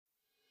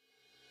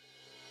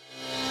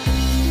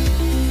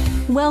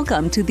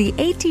Welcome to the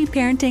AT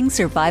Parenting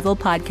Survival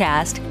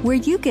Podcast, where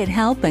you get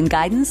help and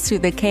guidance through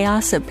the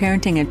chaos of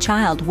parenting a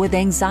child with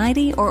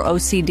anxiety or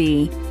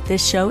OCD.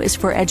 This show is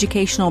for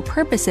educational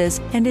purposes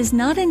and is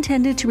not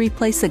intended to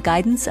replace the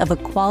guidance of a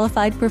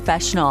qualified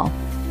professional.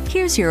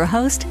 Here's your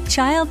host,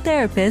 child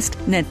therapist,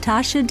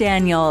 Natasha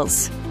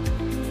Daniels.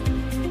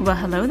 Well,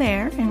 hello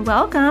there, and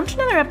welcome to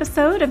another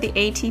episode of the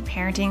AT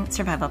Parenting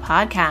Survival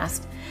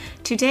Podcast.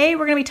 Today,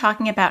 we're going to be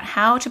talking about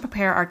how to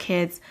prepare our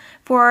kids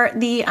for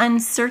the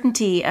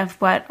uncertainty of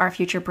what our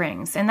future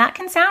brings. And that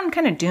can sound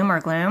kind of doom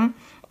or gloom,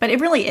 but it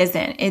really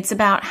isn't. It's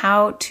about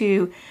how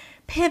to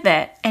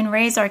pivot and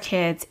raise our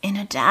kids in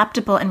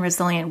adaptable and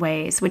resilient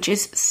ways, which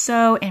is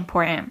so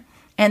important.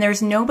 And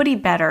there's nobody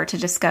better to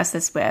discuss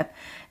this with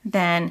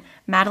than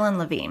Madeline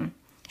Levine.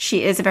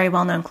 She is a very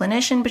well-known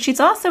clinician, but she's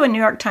also a New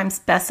York Times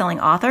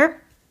bestselling author.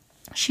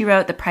 She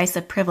wrote The Price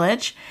of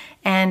Privilege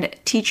and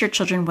Teach Your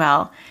Children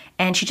Well.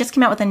 And she just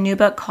came out with a new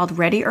book called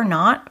Ready or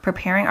Not,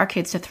 Preparing Our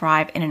Kids to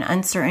Thrive in an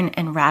Uncertain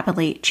and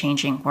Rapidly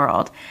Changing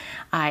World.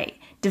 I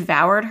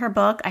devoured her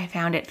book. I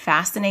found it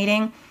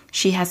fascinating.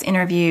 She has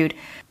interviewed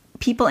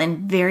people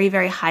in very,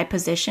 very high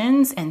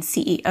positions and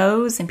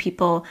CEOs and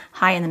people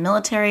high in the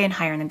military and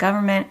higher in the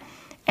government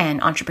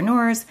and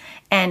entrepreneurs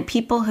and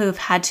people who've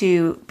had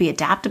to be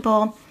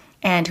adaptable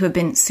and who have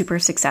been super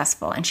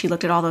successful. And she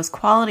looked at all those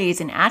qualities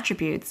and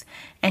attributes,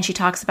 and she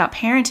talks about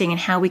parenting and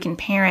how we can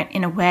parent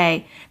in a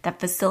way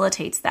that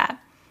facilitates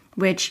that,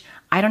 which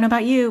I don't know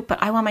about you,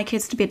 but I want my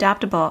kids to be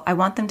adaptable. I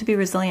want them to be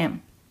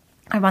resilient.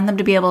 I want them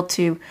to be able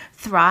to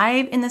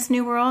thrive in this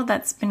new world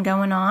that's been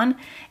going on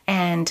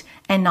and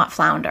not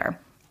flounder.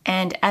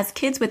 And as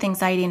kids with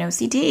anxiety and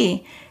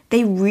OCD,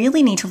 they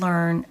really need to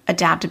learn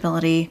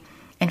adaptability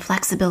and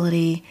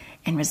flexibility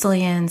and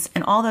resilience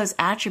and all those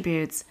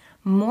attributes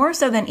more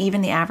so than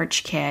even the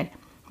average kid,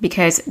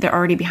 because they're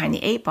already behind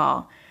the eight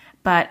ball.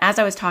 But as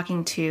I was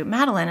talking to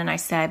Madeline, and I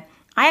said,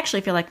 I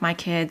actually feel like my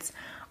kids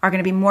are going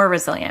to be more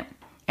resilient.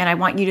 And I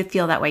want you to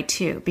feel that way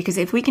too, because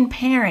if we can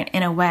parent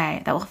in a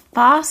way that will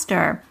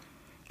foster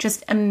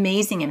just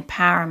amazing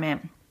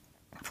empowerment,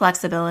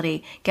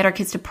 flexibility, get our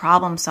kids to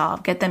problem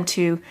solve, get them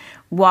to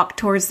walk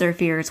towards their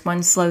fears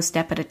one slow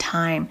step at a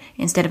time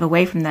instead of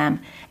away from them,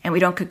 and we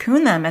don't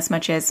cocoon them as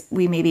much as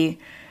we maybe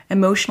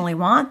emotionally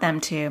want them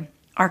to,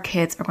 our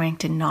kids are going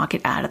to knock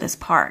it out of this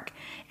park.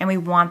 And we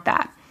want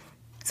that.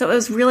 So it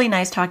was really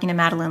nice talking to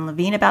Madeline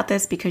Levine about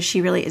this, because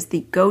she really is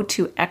the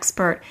go-to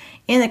expert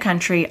in the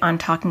country on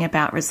talking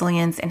about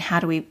resilience and how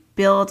do we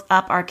build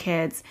up our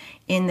kids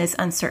in this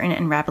uncertain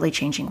and rapidly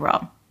changing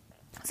world.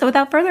 So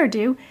without further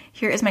ado,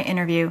 here is my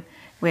interview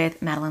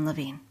with Madeline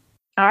Levine.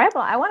 All right.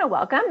 Well, I want to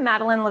welcome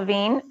Madeline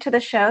Levine to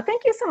the show.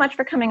 Thank you so much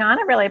for coming on.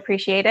 I really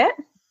appreciate it.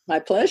 My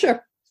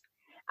pleasure.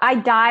 I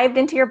dived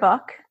into your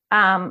book.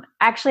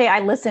 Actually, I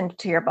listened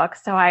to your book,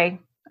 so I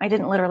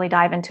didn't literally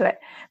dive into it,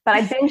 but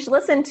I binge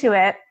listened to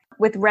it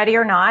with Ready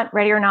or Not.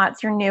 Ready or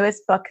Not's your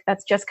newest book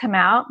that's just come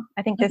out,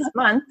 I think this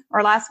month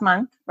or last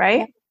month,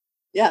 right?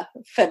 Yeah,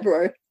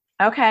 February.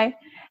 Okay.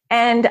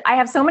 And I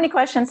have so many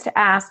questions to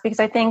ask, because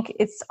I think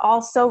it's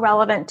all so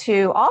relevant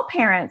to all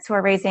parents who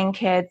are raising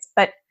kids,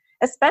 but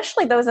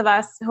especially those of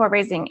us who are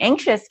raising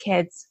anxious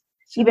kids,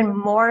 even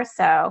more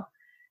so.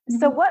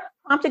 So what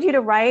prompted you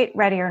to write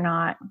Ready or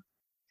Not?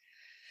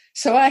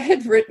 So I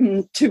had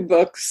written two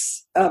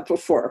books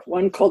before,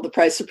 one called The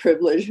Price of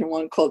Privilege and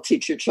one called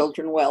Teach Your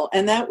Children Well.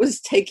 And that was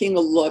taking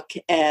a look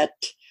at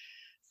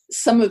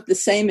some of the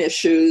same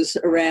issues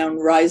around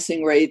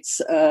rising rates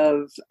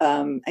of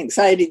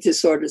anxiety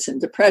disorders and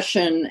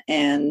depression,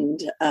 and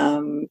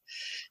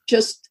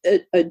just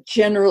a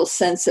general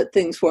sense that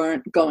things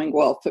weren't going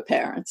well for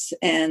parents.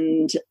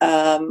 And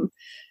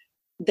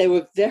they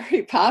were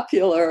very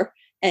popular,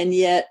 and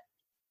yet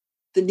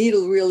the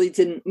needle really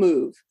didn't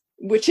move.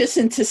 Which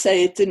isn't to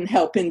say it didn't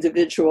help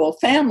individual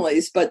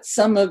families, but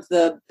some of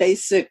the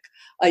basic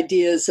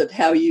ideas of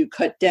how you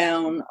cut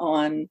down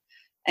on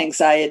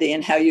anxiety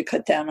and how you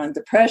cut down on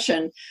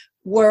depression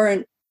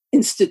weren't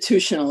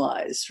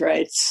institutionalized,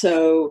 right?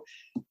 So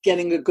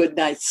getting a good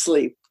night's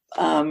sleep.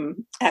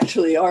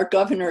 Actually, our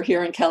governor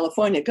here in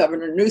California,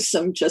 Governor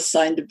Newsom, just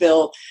signed a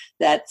bill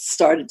that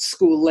started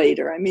school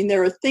later. I mean,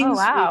 there are things.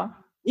 Oh, wow.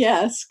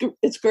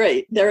 It's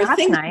great. There are That's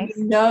things nice.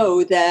 we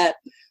know that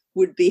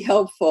would be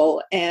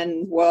helpful.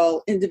 And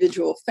while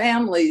individual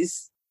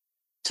families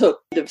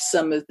took of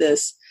some of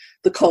this,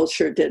 the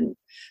culture didn't.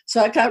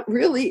 So I got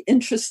really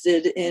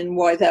interested in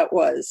why that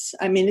was.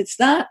 I mean, it's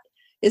not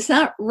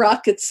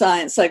rocket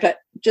science.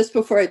 Just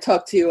before I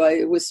talked to you,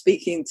 I was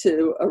speaking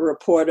to a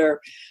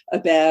reporter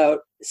about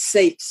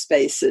safe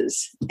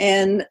spaces.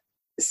 And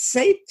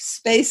safe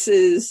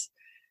spaces,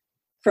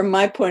 from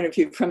my point of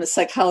view, from a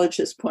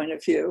psychologist's point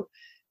of view,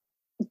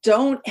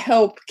 don't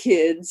help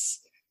kids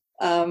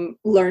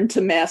learn to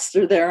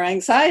master their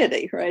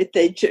anxiety, right?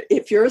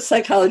 If you're a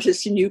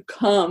psychologist and you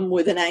come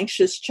with an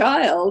anxious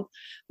child,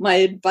 my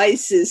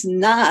advice is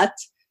not,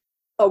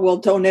 oh, well,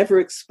 don't ever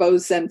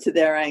expose them to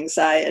their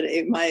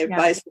anxiety. My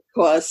advice, of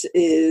course,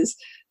 is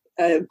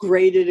a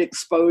graded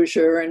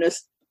exposure and a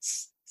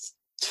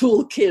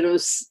toolkit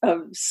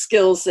of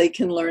skills they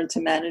can learn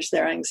to manage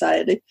their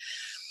anxiety.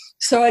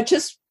 So I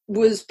just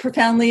was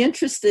profoundly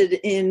interested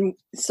in,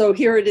 so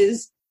here it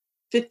is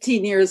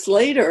 15 years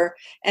later,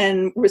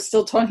 and we're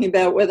still talking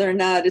about whether or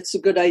not it's a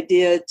good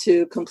idea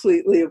to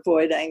completely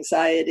avoid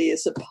anxiety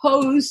as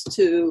opposed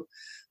to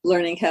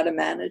learning how to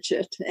manage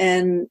it.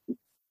 And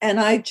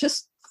I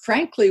just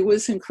frankly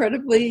was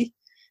incredibly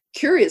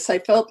curious. I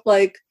felt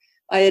like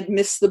I had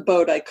missed the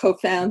boat. I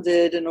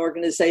co-founded an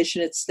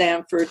organization at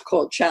Stanford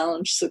called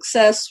Challenge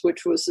Success,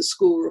 which was a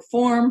school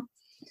reform.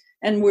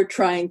 And we're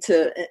trying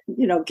to,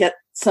 get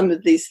some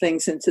of these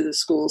things into the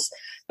schools.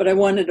 But I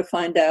wanted to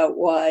find out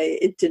why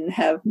it didn't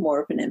have more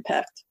of an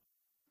impact.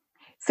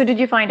 So did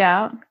you find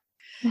out?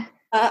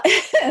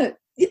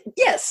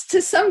 Yes,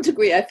 to some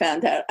degree I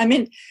found out. I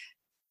mean,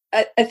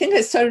 I think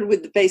I started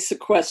with the basic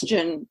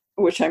question,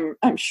 which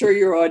I'm sure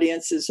your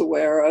audience is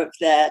aware of,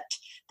 that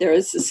there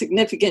is a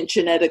significant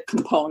genetic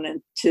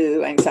component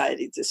to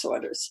anxiety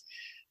disorders,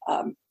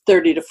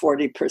 30 to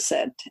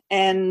 40%.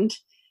 And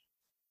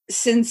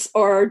since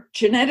our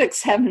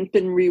genetics haven't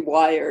been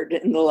rewired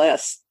in the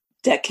last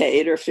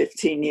decade or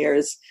 15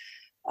 years,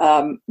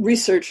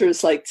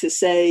 researchers like to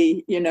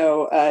say,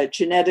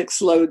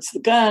 genetics loads the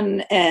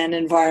gun and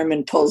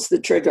environment pulls the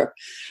trigger.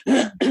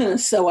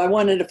 So I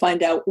wanted to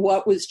find out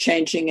what was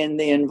changing in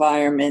the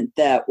environment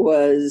that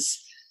was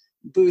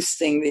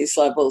boosting these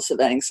levels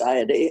of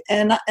anxiety.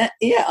 And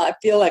I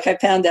feel like I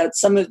found out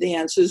some of the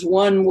answers.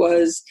 One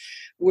was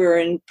we're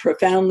in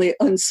profoundly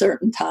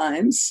uncertain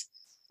times.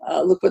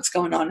 Look what's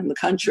going on in the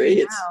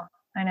country.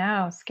 I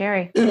know.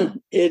 Scary.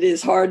 It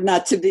is hard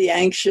not to be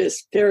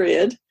anxious,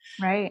 period.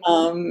 Right.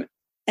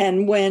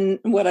 And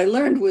what I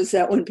learned was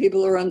that when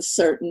people are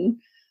uncertain,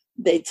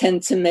 they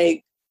tend to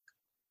make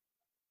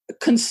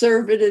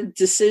conservative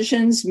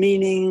decisions,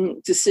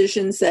 meaning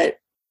decisions that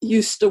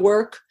used to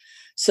work.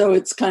 So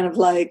it's kind of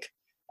like,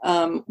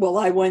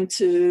 I went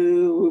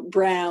to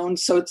Brown,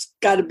 so it's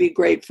got to be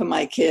great for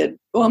my kid.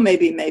 Well,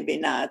 maybe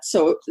not.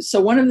 So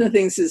one of the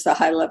things is the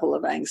high level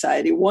of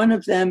anxiety. One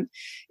of them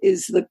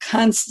is the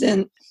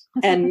constant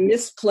and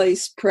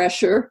misplaced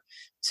pressure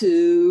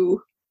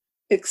to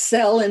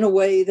excel in a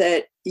way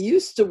that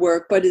used to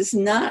work, but is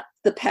not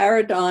the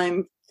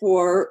paradigm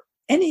for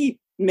any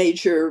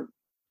major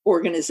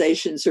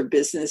organizations or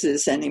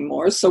businesses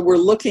anymore. So we're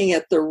looking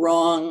at the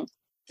wrong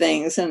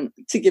things. And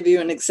to give you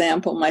an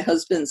example, my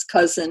husband's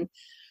cousin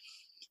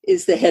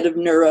is the head of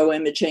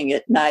neuroimaging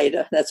at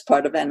NIDA. That's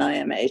part of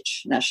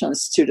NIMH, National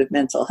Institute of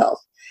Mental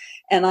Health.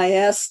 And I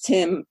asked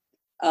him,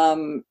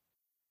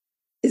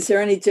 is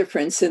there any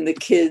difference in the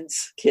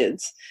kids,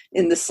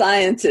 in the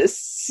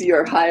scientists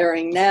you're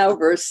hiring now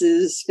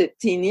versus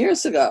 15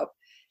 years ago?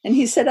 And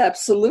he said,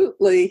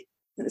 absolutely.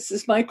 This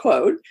is my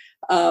quote.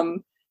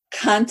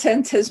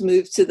 Content has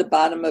moved to the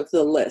bottom of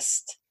the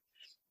list.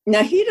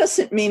 Now, he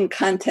doesn't mean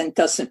content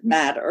doesn't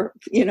matter.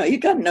 You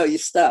got to know your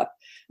stuff.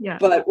 Yeah.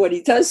 But what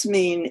he does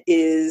mean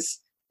is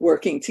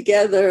working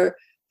together,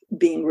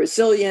 being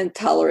resilient,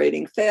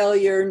 tolerating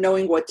failure,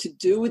 knowing what to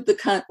do with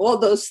the all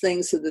those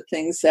things are the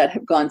things that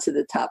have gone to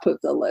the top of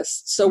the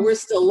list. So we're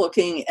still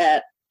looking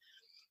at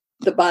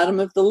the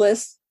bottom of the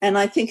list. And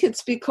I think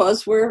it's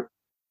because we're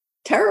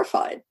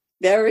terrified,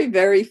 very,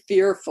 very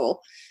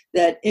fearful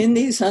that in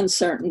these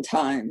uncertain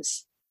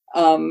times,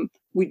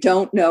 we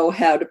don't know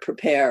how to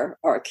prepare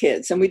our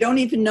kids. And we don't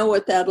even know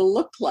what that'll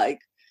look like.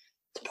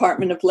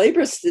 Department of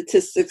Labor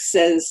statistics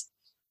says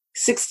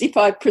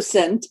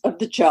 65% of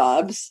the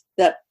jobs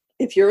that,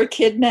 if you're a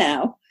kid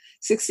now,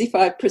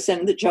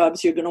 65% of the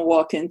jobs you're going to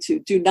walk into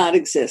do not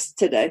exist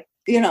today.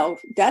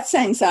 That's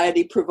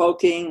anxiety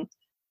provoking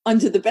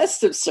under the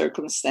best of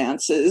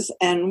circumstances.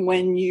 And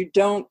when you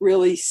don't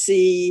really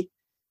see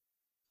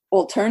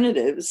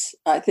alternatives,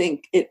 I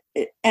think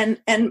and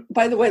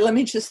by the way, let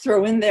me just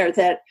throw in there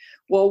that,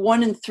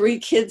 1 in 3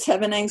 kids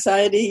have an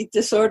anxiety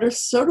disorder,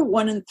 so do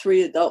 1 in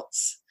 3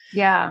 adults.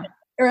 Yeah.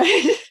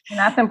 Right. And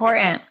that's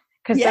important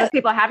because those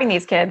people are having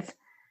these kids.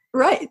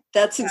 Right.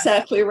 That's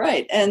exactly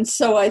right. And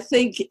so I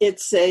think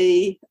it's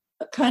a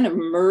kind of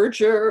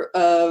merger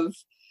of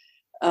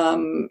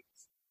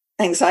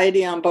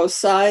anxiety on both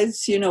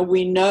sides.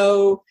 We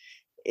know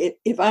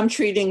if I'm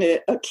treating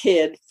a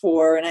kid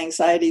for an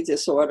anxiety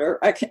disorder,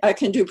 I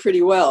can do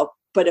pretty well.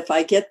 But if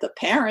I get the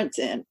parent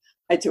in,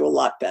 I do a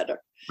lot better.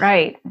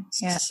 Right.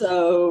 Yeah.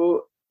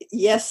 So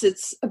yes,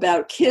 it's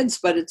about kids,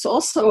 but it's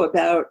also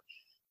about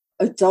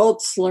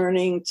adults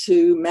learning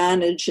to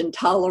manage and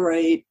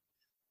tolerate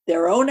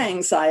their own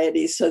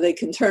anxiety so they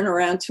can turn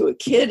around to a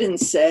kid and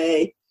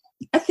say,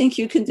 I think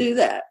you can do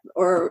that.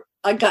 Or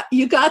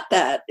you got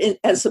that,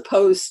 as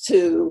opposed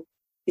to,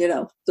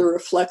 the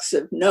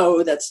reflexive,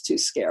 no, that's too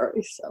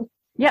scary. So,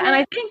 yeah.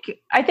 And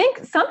I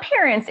think some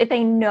parents, if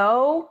they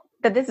know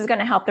that this is going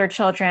to help their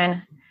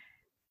children,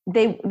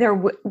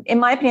 they're, in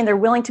my opinion, they're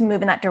willing to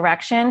move in that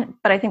direction.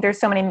 But I think there's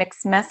so many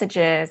mixed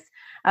messages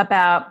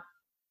about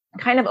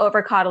kind of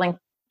over coddling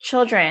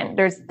children.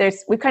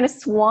 We've kind of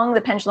swung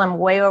the pendulum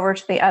way over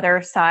to the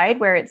other side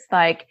where it's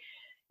like,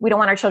 we don't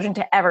want our children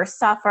to ever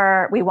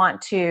suffer. We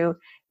want to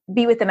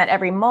be with them at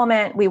every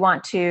moment. We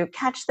want to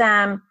catch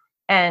them.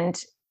 And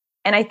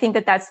I think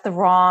that that's the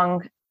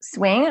wrong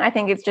swing. I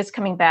think it's just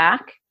coming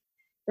back.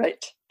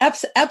 Right.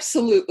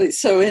 Absolutely.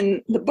 So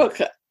in the book,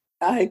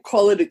 I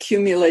call it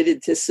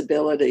accumulated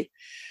disability,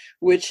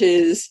 which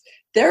is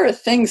there are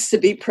things to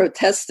be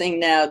protesting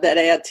now that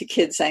add to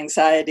kids'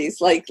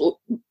 anxieties, like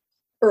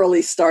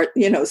early start,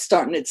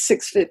 starting at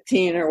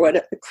 6:15 or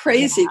whatever,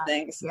 crazy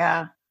things.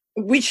 Yeah.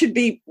 We should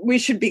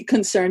be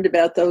concerned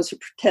about those or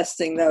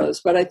protesting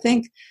those. But I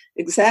think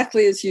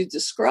exactly as you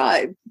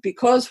described,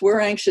 because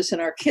we're anxious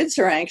and our kids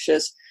are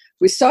anxious,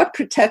 we start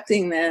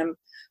protecting them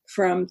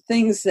from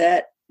things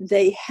that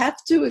they have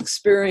to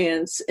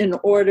experience in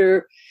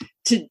order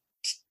to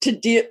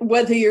deal,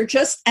 whether you're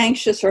just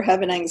anxious or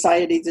have an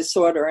anxiety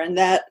disorder. And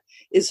that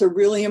is a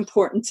really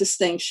important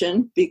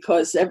distinction,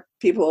 because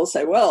people will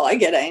say, well, I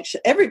get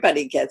anxious.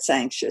 Everybody gets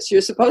anxious.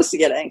 You're supposed to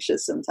get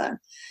anxious sometimes.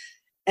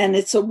 And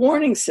it's a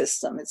warning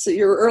system. It's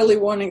your early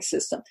warning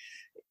system.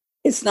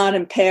 It's not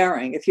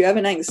impairing. If you have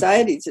an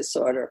anxiety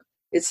disorder,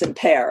 it's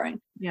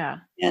impairing. Yeah.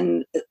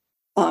 And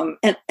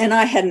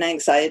I had an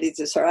anxiety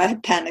disorder. I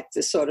had panic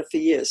disorder for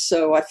years.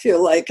 So I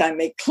feel like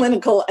I'm a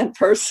clinical and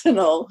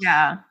personal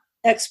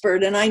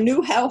expert. And I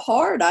knew how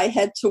hard I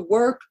had to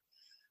work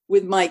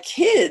with my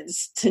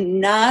kids to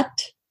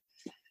not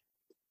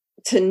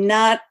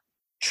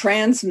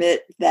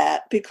transmit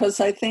that, because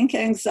I think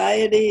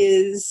anxiety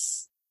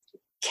is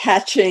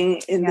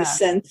catching in the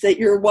sense that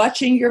you're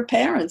watching your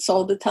parents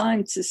all the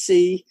time to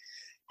see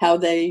how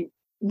they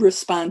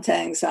respond to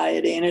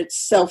anxiety, and it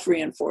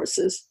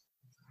self-reinforces.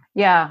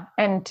 Yeah.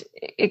 And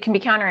it can be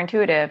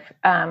counterintuitive,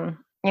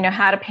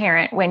 how to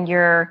parent when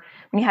you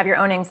have your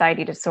own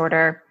anxiety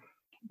disorder,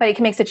 but it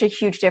can make such a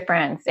huge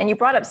difference. And you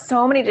brought up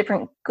so many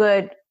different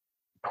good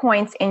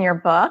points in your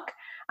book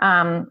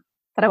that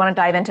I want to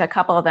dive into a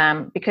couple of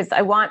them, because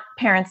I want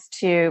parents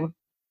to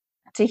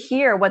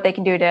hear what they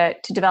can do to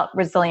develop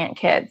resilient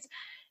kids.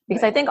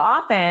 Because I think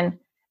often,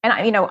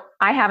 and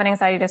I have an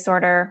anxiety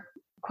disorder,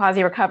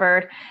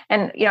 quasi-recovered,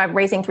 and I'm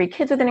raising 3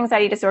 kids with an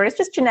anxiety disorder. It's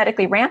just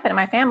genetically rampant in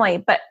my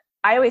family. But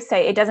I always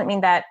say it doesn't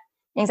mean that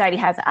anxiety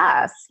has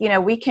us.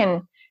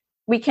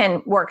 We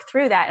can work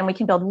through that, and we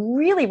can build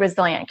really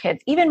resilient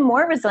kids, even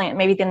more resilient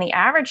maybe than the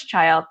average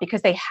child,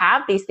 because they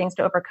have these things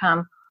to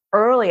overcome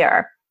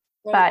earlier.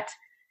 Right.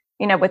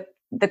 But with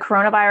the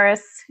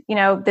coronavirus,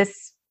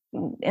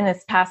 in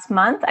this past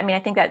month, I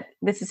think that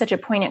this is such a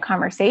poignant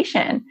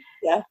conversation.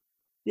 Yeah.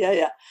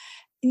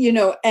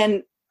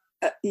 And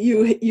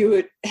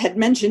you had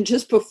mentioned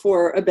just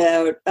before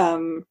about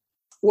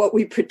what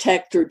we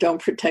protect or don't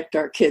protect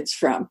our kids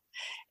from.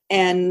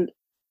 And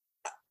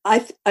I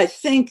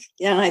think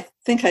I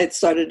had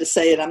started to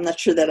say it, I'm not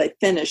sure that I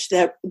finished,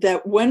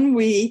 that when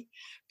we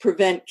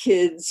prevent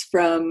kids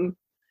from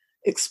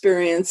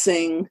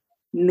experiencing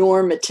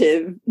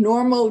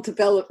normal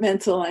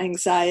developmental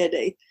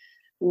anxiety,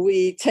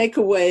 we take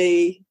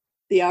away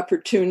the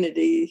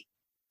opportunity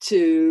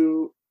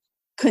to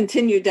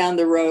continue down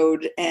the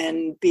road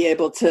and be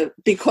able to,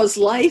 because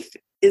life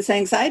is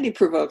anxiety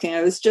provoking.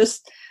 I was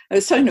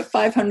talking to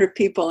 500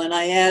 people, and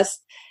I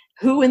asked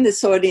who in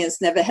this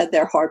audience never had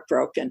their heart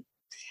broken,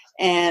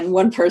 and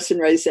one person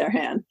raised their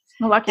hand.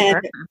 A lucky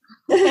person.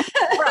 We're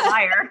a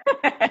liar.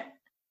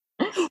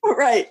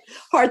 Right.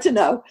 Hard to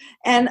know.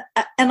 And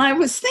I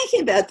was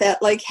thinking about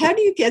that, like, how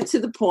do you get to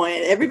the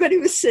point? Everybody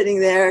was sitting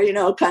there,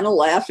 kind of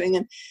laughing.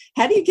 And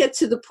how do you get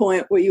to the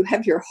point where you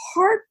have your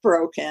heart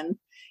broken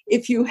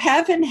if you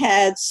haven't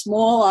had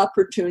small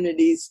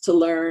opportunities to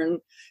learn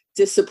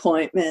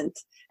disappointment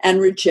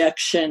and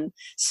rejection?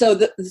 So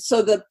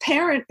the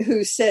parent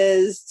who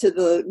says to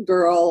the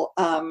girl,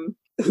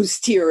 who's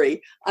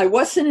teary, I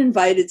wasn't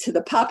invited to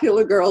the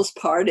popular girls'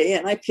 party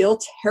and I feel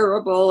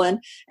terrible.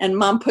 And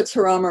mom puts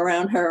her arm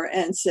around her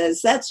and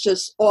says, that's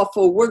just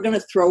awful. We're going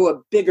to throw a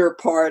bigger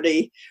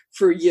party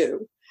for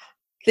you,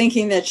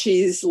 thinking that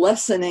she's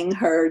lessening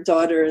her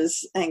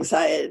daughter's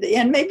anxiety.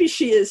 And maybe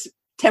she is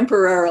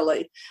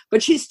temporarily,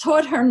 but she's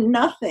taught her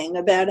nothing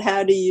about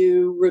how do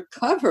you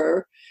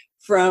recover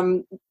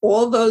from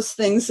all those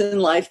things in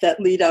life that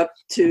lead up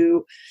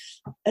to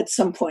at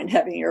some point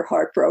having your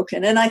heart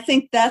broken. And I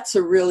think that's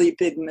a really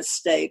big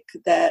mistake,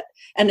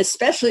 and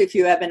especially if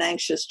you have an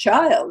anxious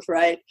child,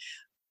 right,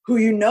 who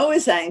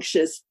is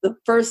anxious, the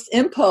first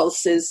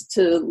impulse is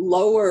to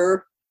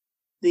lower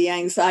the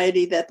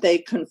anxiety that they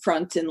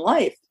confront in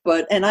life.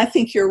 And I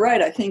think you're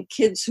right. I think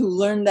kids who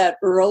learn that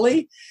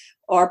early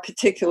are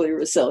particularly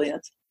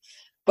resilient.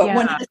 But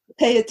one has to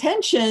pay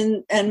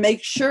attention and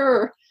make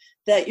sure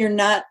that you're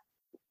not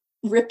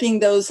ripping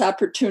those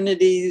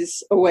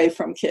opportunities away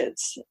from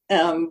kids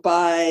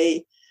by,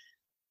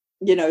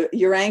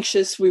 you're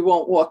anxious, we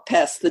won't walk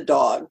past the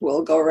dog,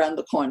 we'll go around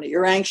the corner.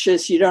 You're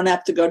anxious, you don't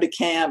have to go to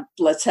camp,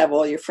 let's have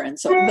all your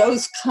friends. So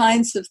those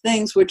kinds of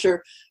things, which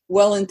are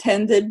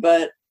well-intended,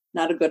 but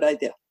not a good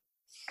idea.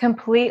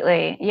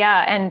 Completely.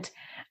 Yeah. And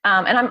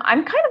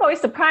I'm kind of always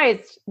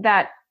surprised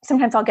that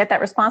sometimes I'll get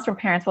that response from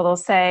parents where they'll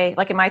say,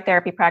 like in my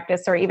therapy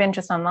practice or even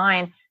just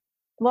online,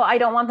 well, I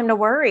don't want them to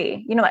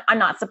worry. I'm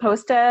not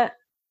supposed to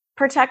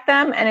protect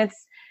them. And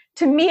it's,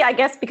 to me, I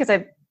guess, because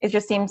it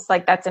just seems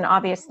like that's an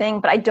obvious thing,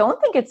 but I don't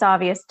think it's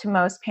obvious to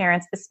most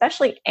parents,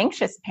 especially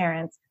anxious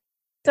parents.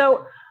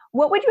 So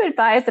what would you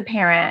advise a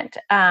parent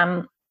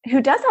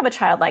who does have a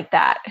child like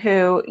that,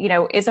 who,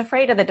 is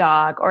afraid of the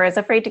dog or is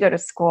afraid to go to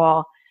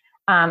school,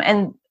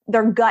 and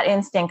their gut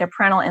instinct, their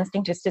parental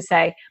instinct is to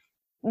say,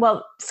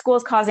 well,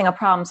 school's causing a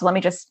problem, so let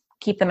me just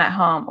keep them at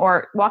home,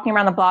 or walking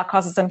around the block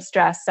causes them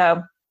stress,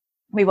 so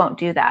we won't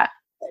do that.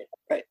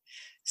 Right.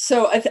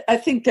 So I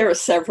think there are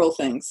several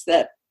things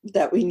that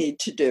we need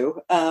to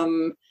do.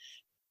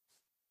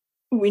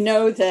 We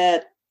know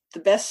that the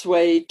best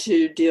way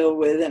to deal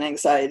with an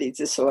anxiety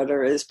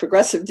disorder is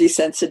progressive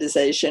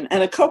desensitization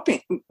and a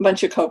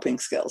bunch of coping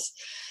skills.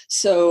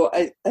 So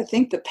I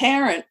think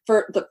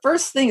the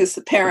first thing is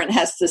the parent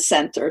has to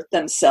center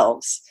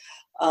themselves.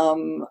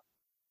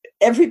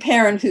 Every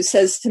parent who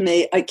says to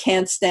me, I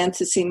can't stand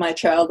to see my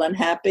child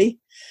unhappy,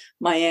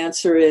 my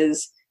answer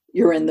is,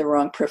 you're in the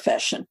wrong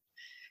profession.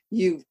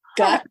 You've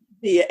got to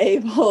be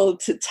able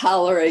to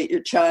tolerate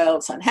your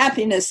child's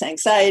unhappiness,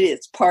 anxiety.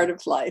 It's part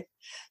of life.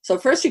 So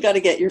first, you got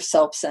to get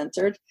yourself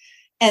centered.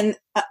 And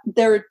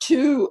there are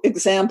two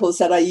examples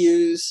that I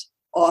use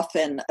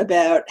often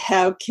about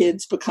how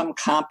kids become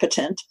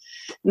competent.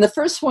 And the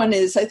first one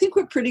is, I think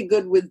we're pretty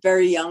good with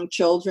very young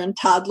children,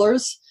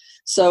 toddlers.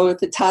 So if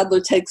the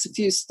toddler takes a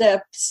few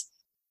steps,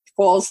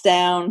 falls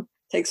down,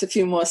 takes a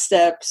few more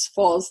steps,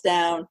 falls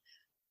down,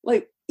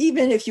 like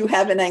even if you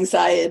have an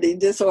anxiety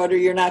disorder,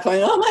 you're not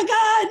going, oh my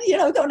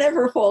God, don't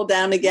ever fall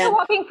down again. They're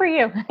walking for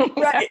you.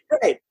 Right.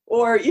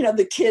 Or,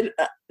 the kid,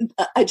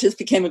 I just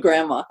became a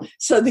grandma.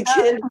 So the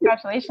kid.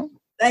 Congratulations.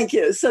 Thank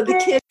you. So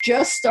the kid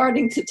just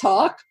starting to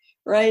talk,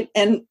 right?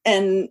 And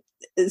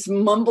is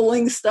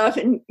mumbling stuff.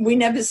 And we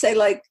never say,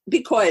 like,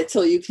 be quiet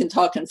till you can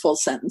talk in full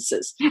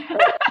sentences.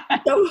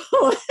 Right? So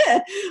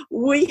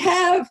we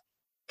have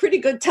pretty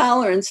good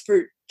tolerance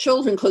for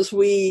children because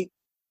we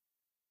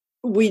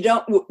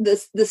don't,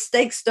 the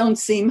stakes don't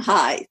seem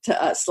high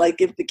to us.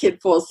 Like if the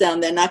kid falls down,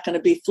 they're not going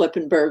to be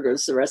flipping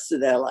burgers the rest of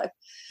their life.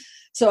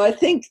 So I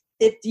think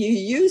if you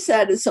use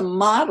that as a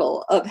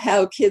model of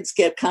how kids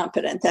get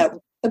competent, that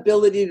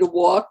ability to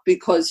walk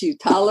because you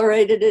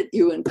tolerated it,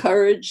 you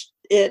encouraged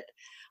it,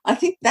 I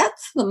think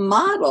that's the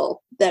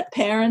model that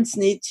parents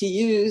need to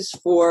use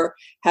for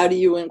how do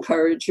you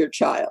encourage your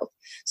child.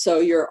 So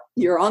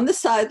you're on the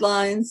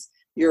sidelines,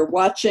 you're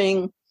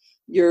watching,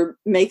 you're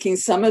making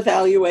some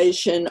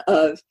evaluation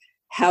of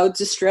how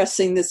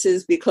distressing this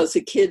is because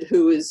a kid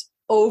who is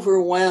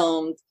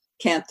overwhelmed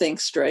can't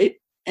think straight.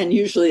 And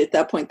usually at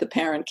that point, the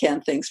parent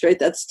can't think straight.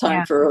 That's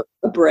time for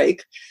a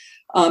break.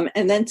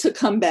 And then to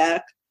come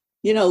back,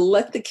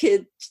 let the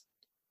kid,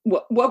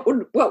 what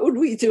would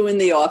we do in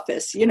the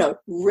office?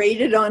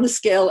 Rate it on a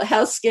scale.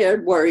 How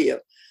scared were you?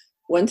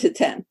 1 to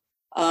 10.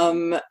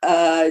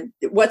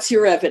 What's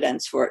your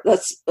evidence for it?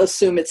 Let's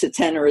assume it's a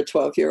 10 or a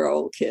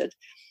 12-year-old kid.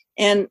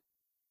 And,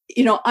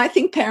 I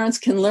think parents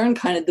can learn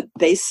kind of the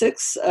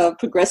basics of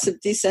progressive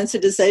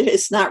desensitization.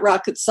 It's not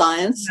rocket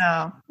science.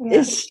 No.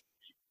 Yeah.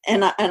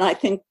 And I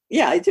think,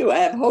 I do. I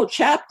have a whole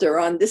chapter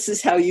on this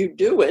is how you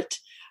do it.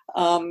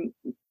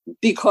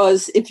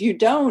 Because if you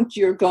don't,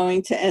 you're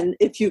going to end,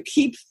 if you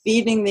keep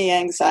feeding the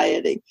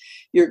anxiety,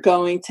 you're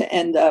going to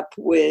end up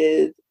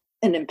with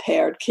an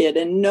impaired kid.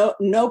 And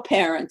no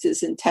parent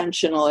is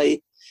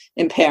intentionally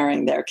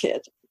impairing their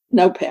kid.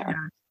 No parent.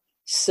 Yeah.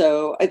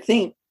 So I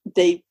think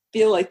they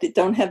feel like they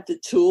don't have the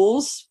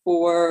tools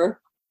for,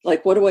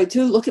 like, what do I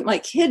do? Look at my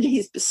kid.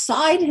 He's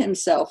beside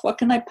himself. What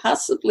can I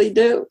possibly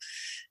do?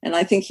 And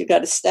I think you got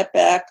to step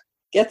back,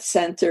 get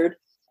centered,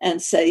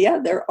 and say,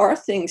 there are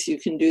things you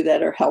can do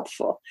that are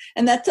helpful.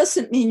 And that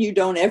doesn't mean you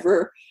don't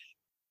ever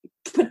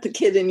put the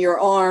kid in your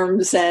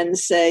arms and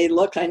say,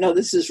 look, I know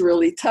this is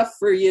really tough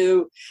for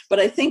you. But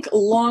I think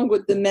along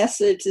with the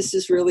message, this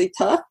is really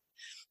tough,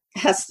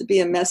 has to be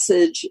a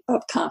message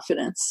of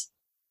confidence.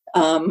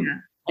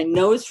 I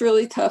know it's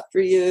really tough for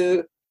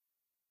you.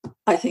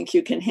 I think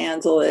you can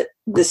handle it.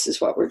 This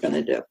is what we're going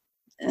to do.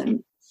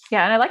 And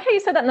I like how you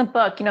said that in the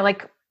book,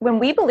 like when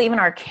we believe in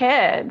our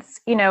kids,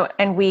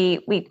 and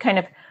we kind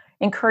of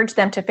encourage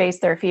them to face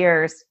their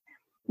fears,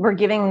 we're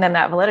giving them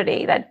that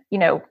validity that,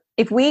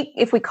 if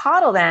we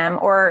coddle them,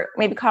 or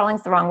maybe coddling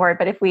is the wrong word,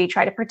 but if we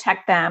try to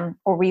protect them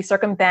or we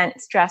circumvent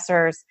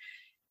stressors,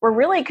 we're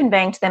really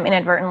conveying to them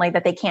inadvertently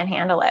that they can't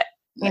handle it,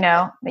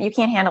 that you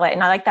can't handle it.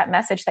 And I like that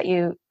message that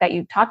you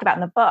talked about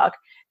in the book,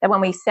 that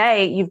when we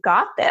say, you've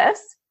got this,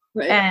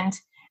 right. And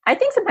I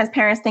think sometimes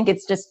parents think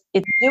it's do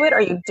it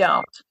or you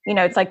don't,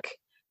 it's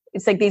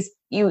like these,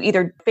 you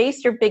either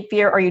face your big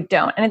fear or you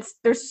don't. And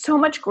there's so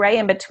much gray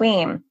in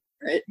between.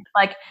 Right.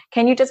 Like,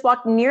 can you just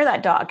walk near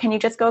that dog? Can you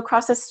just go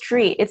across the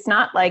street? It's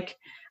not like,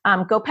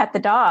 go pet the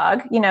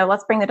dog,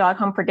 let's bring the dog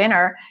home for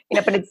dinner,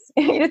 but it's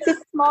these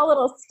small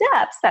little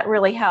steps that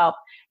really help.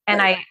 And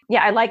right.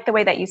 I like the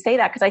way that you say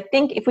that, because I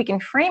think if we can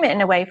frame it in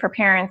a way for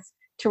parents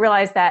to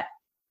realize that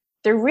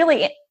they're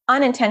really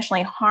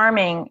unintentionally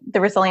harming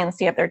the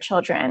resiliency of their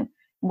children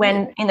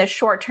when in the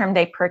short term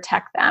they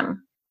protect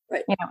them.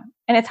 Right.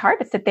 And it's hard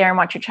to sit there and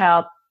watch your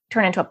child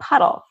turn into a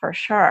puddle for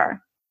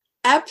sure.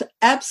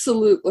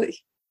 Absolutely.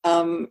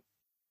 And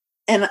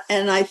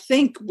I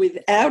think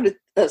without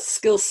a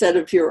skill set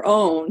of your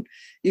own,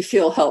 you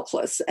feel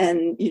helpless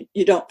and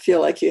you don't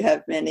feel like you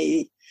have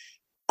many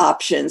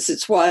options.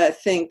 It's why I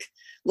think,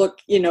 look,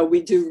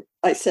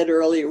 I said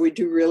earlier, we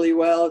do really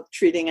well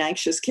treating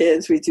anxious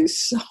kids. We do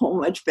so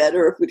much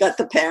better if we got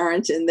the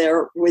parent in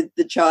there with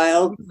the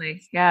child.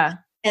 Yeah.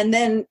 And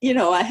then,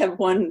 I have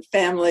one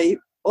family,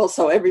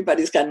 also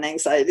everybody's got an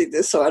anxiety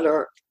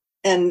disorder.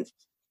 And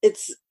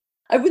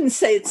I wouldn't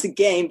say it's a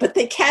game, but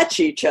they catch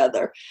each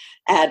other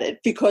at it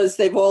because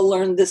they've all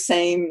learned the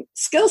same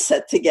skill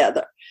set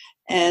together.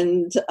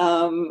 And,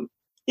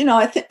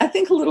 I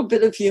think a little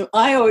bit of humor,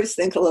 I always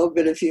think a little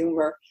bit of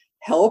humor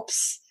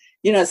helps.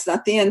 It's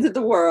not the end of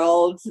the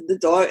world.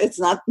 It's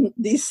not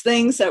these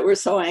things that we're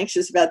so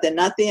anxious about. They're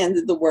not the end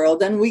of the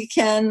world. And we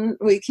can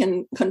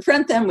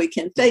confront them. We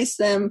can face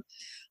them.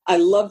 I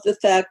love the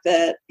fact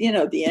that, the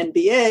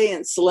NBA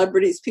and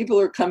celebrities, people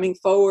are coming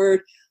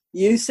forward.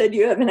 You said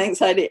you have an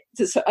anxiety.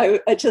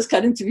 I just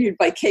got interviewed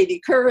by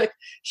Katie Couric.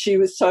 She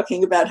was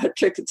talking about her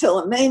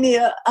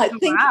trichotillomania. I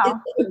think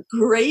it's a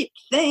great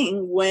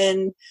thing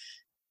when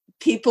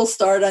people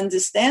start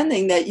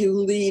understanding that you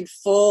lead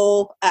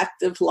full,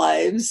 active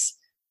lives.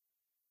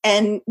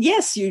 And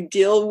yes, you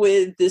deal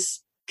with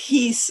this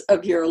piece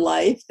of your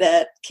life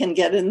that can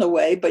get in the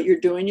way, but you're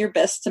doing your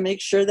best to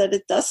make sure that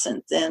it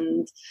doesn't.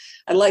 And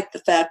I like the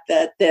fact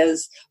that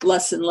there's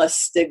less and less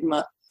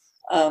stigma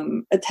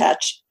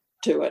attached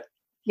to it.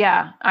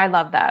 Yeah, I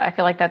love that. I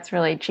feel like that's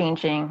really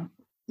changing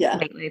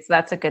lately. So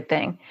that's a good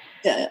thing.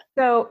 Yeah.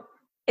 So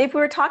if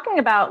we were talking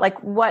about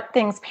like what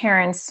things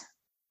parents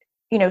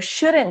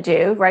shouldn't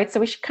do, right? So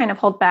we should kind of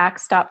hold back,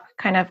 stop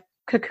kind of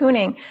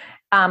cocooning.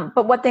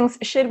 But what things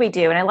should we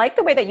do? And I like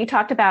the way that you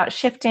talked about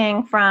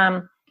shifting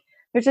from,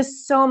 there's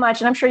just so much,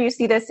 and I'm sure you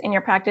see this in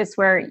your practice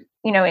where,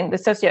 in the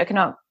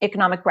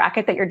socioeconomic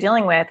bracket that you're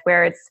dealing with,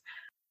 where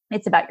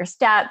it's about your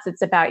stats,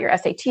 it's about your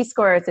SAT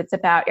scores, it's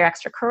about your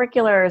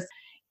extracurriculars.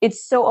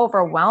 It's so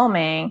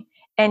overwhelming.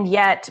 And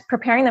yet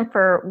preparing them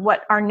for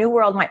what our new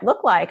world might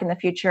look like in the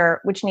future,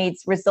 which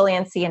needs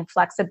resiliency and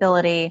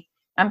flexibility,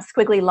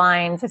 squiggly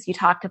lines, as you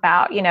talked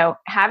about,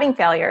 having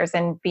failures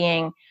and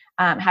being,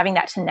 having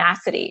that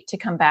tenacity to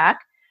come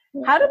back.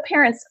 Yeah. How do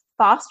parents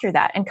foster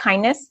that? And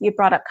kindness, you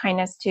brought up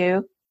kindness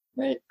too.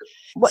 Right.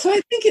 So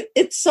I think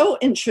it's so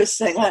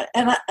interesting.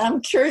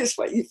 I'm curious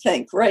what you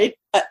think, right?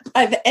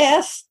 I've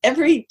asked,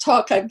 every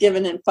talk I've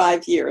given in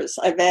 5 years,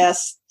 I've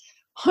asked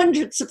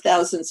hundreds of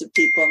thousands of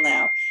people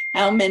now,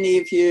 how many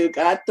of you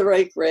got the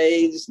right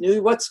grades,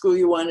 knew what school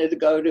you wanted to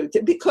go to,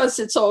 because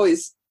it's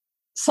always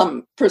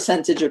some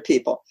percentage of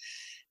people,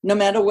 no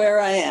matter where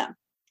I am.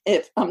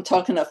 If I'm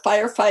talking to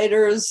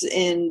firefighters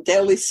in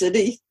Daly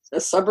City, a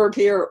suburb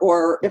here,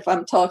 or if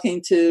I'm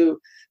talking to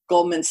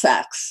Goldman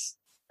Sachs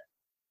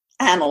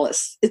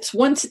analysts, it's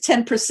 1 to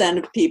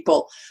 10% of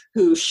people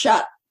who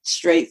shot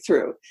straight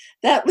through.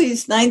 That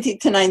leaves 90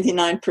 to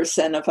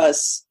 99% of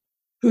us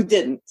who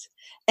didn't.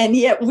 And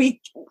yet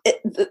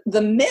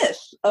the myth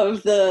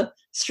of the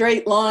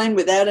straight line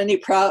without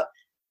any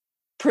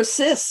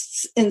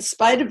persists, in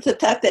spite of the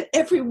fact that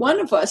every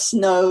one of us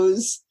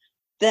knows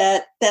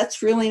that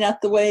that's really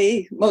not the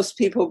way most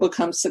people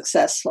become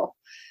successful.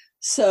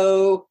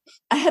 So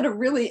I had a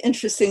really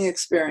interesting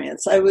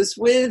experience. I was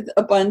with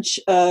a bunch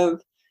of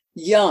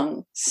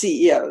young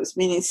CEOs,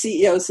 meaning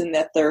CEOs in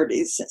their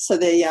 30s, so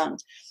they're young.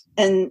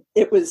 And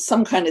it was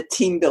some kind of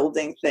team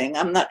building thing.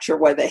 I'm not sure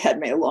why they had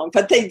me along,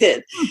 but they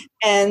did.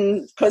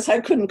 And because I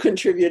couldn't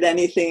contribute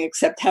anything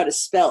except how to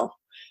spell,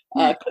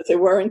 because they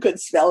weren't good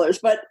spellers.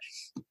 But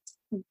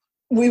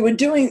we were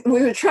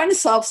trying to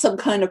solve some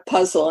kind of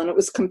puzzle, and it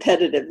was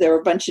competitive. There were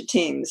a bunch of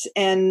teams.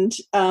 And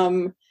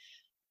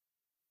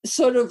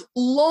sort of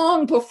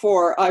long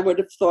before I would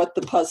have thought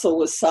the puzzle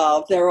was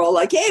solved, they were all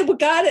like, hey, we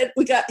got it.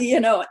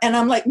 And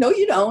I'm like, no,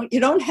 you don't. You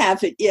don't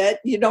have it yet.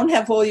 You don't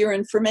have all your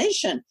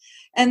information.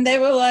 And they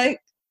were like,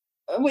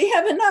 we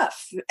have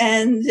enough.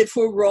 And if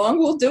we're wrong,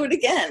 we'll do it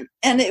again.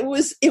 And it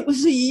was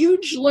a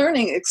huge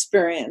learning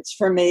experience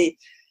for me.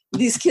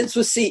 These kids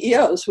were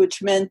CEOs,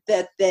 which meant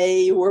that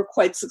they were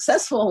quite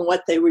successful in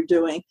what they were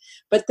doing,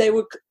 but they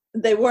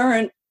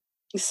weren't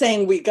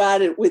saying we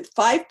got it with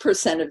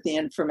 5% of the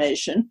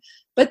information,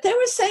 but they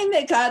were saying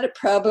they got it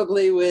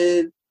probably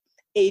with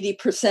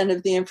 80%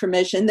 of the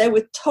information. They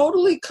were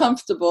totally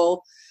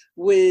comfortable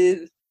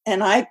with,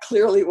 and I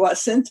clearly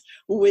wasn't,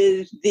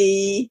 with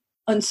the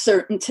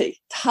uncertainty,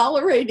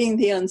 tolerating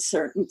the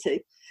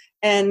uncertainty.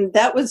 And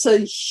that was a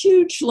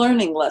huge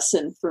learning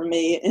lesson for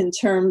me in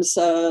terms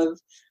of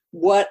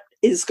what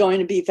is going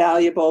to be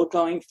valuable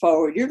going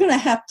forward. You're going to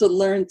have to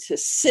learn to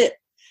sit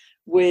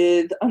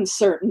with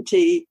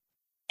uncertainty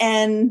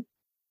and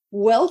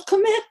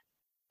welcome it.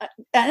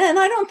 And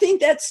I don't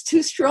think that's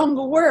too strong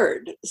a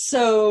word.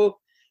 So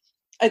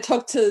I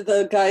talked to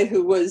the guy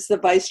who was the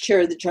vice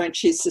chair of the Joint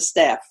Chiefs of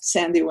Staff,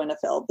 Sandy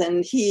Winnefeld,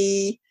 and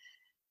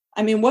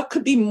what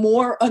could be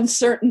more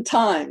uncertain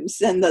times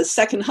than the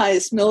second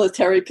highest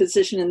military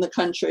position in the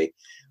country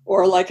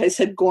or like I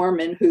said,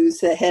 Gorman, who's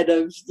the head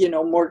of,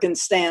 Morgan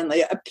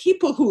Stanley,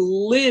 people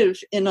who live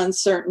in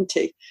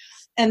uncertainty.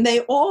 And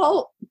they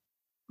all,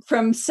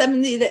 from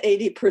 70 to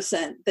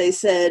 80%, they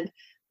said,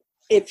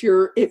 if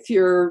you're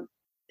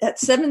at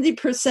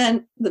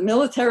 70%, the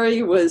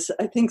military was,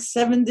 I think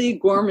 70,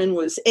 Gorman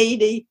was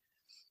 80,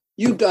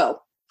 you go.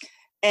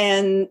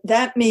 And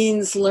that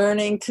means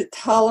learning to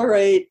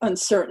tolerate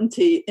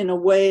uncertainty in a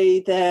way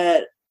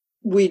that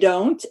we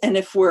don't. And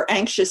if we're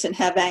anxious and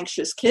have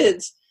anxious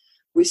kids,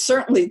 we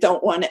certainly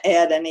don't want to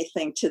add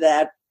anything to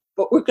that,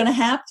 but we're going to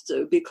have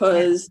to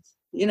because,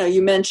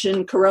 you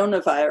mentioned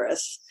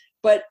coronavirus.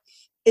 But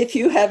if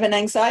you have an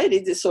anxiety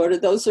disorder,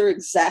 those are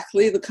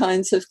exactly the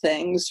kinds of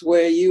things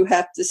where you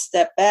have to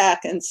step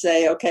back and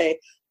say, okay,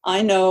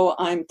 I know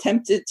I'm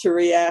tempted to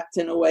react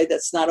in a way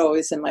that's not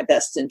always in my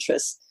best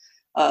interest.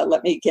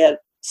 Let me get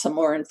some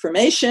more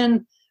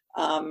information.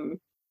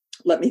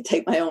 Let me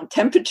take my own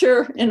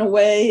temperature in a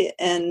way.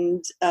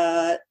 And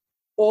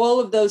all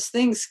of those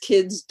things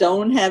kids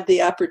don't have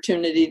the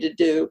opportunity to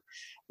do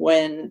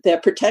when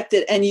they're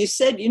protected. And you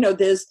said,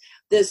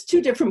 there's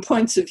two different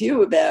points of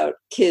view about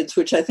kids,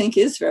 which I think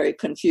is very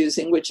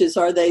confusing, which is,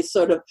 are they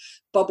sort of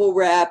bubble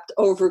wrapped,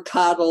 over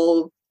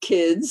coddled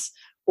kids,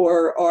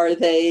 or are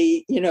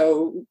they,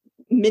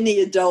 mini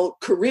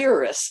adult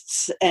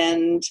careerists?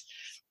 And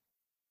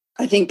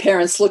I think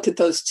parents look at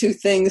those two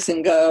things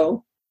and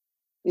go,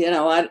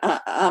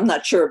 I'm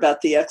not sure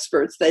about the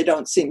experts. They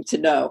don't seem to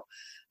know.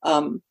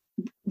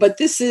 But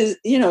this is,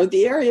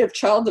 the area of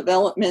child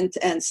development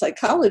and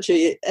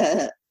psychology,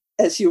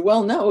 as you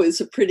well know, is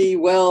a pretty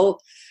well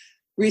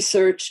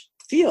researched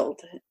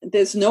field.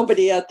 There's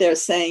nobody out there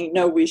saying,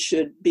 no, we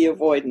should be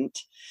avoidant.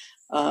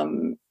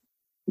 And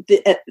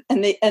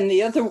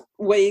the other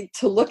way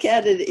to look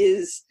at it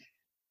is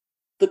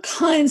the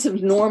kinds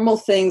of normal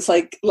things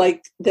like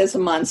there's a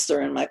monster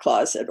in my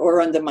closet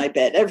or under my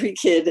bed. Every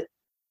kid,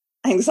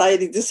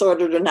 anxiety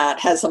disordered or not,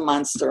 has a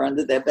monster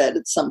under their bed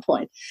at some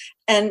point.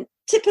 And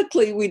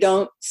typically we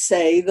don't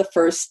say the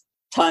first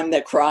time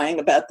they're crying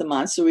about the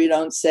monster, we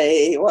don't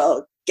say,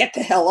 well, get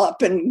the hell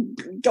up and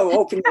go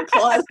open your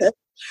closet,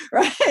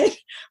 right?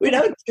 We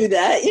don't do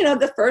that.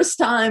 The first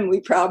time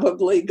we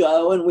probably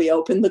go and we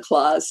open the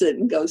closet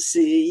and go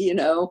see,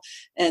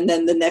 and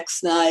then the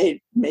next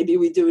night, maybe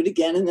we do it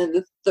again. And then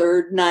the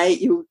third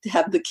night you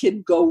have the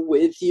kid go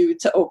with you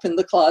to open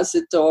the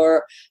closet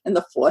door. And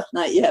the fourth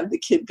night you have the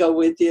kid go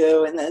with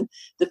you. And then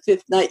the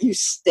fifth night you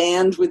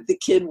stand with the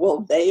kid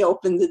while they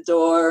open the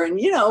door. And,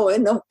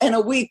 and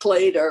a week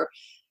later,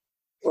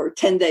 or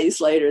 10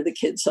 days later, the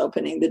kid's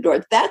opening the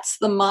door. That's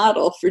the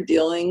model for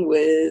dealing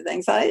with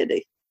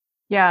anxiety.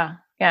 Yeah.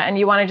 Yeah. And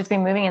you want to just be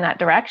moving in that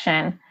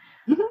direction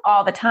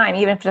all the time,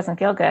 even if it doesn't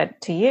feel good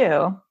to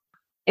you.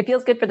 It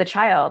feels good for the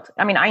child.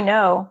 I mean, I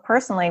know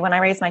personally when I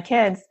raise my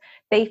kids,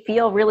 they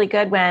feel really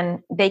good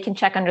when they can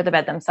check under the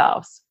bed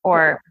themselves,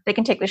 or they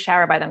can take the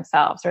shower by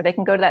themselves, or they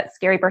can go to that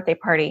scary birthday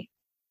party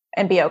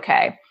and be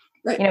okay.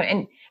 Right.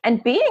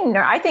 And being,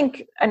 I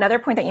think another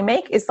point that you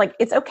make is like,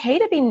 it's okay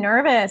to be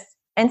nervous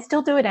and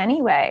still do it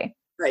anyway.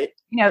 Right.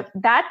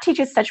 That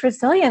teaches such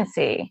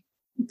resiliency.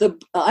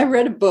 I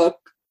read a book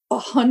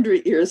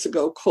 100 years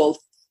ago called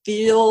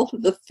Feel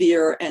the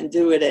Fear and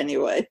Do It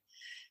Anyway,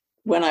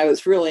 when I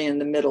was really in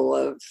the middle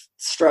of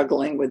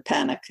struggling with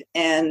panic.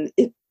 And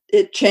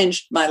it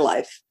changed my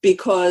life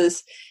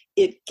because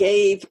it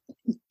gave,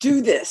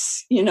 do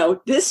this,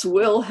 this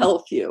will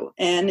help you.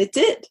 And it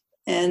did.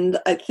 And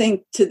I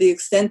think to the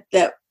extent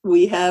that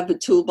we have a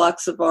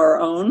toolbox of our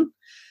own,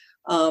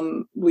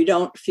 we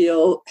don't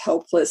feel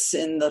helpless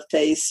in the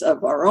face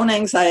of our own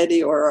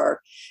anxiety or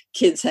our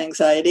kids'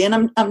 anxiety.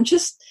 And I'm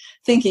just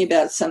thinking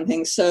about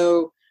something.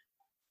 So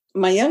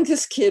my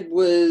youngest kid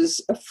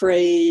was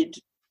afraid.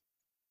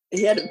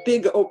 He had a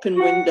big open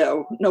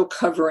window, no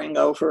covering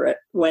over it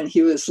when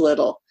he was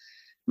little.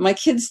 My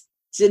kids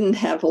didn't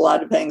have a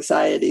lot of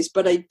anxieties,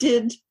 but I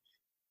did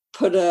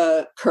put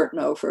a curtain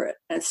over it.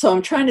 And so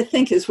I'm trying to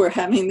think, as we're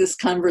having this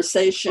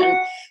conversation,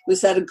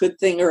 was that a good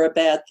thing or a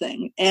bad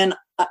thing? And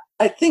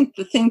I think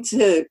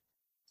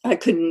I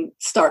couldn't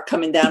start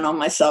coming down on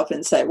myself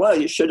and say, well,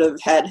 you should have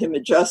had him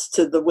adjust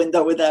to the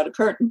window without a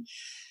curtain.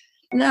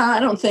 No, I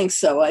don't think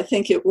so. I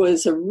think it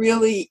was a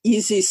really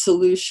easy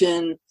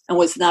solution and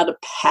was not a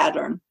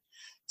pattern.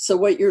 So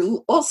what you're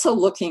also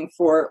looking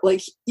for,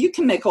 like, you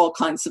can make all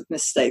kinds of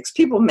mistakes.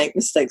 People make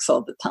mistakes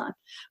all the time.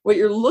 What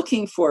you're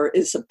looking for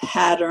is a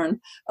pattern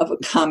of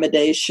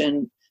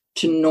accommodation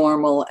to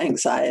normal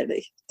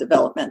anxiety,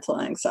 developmental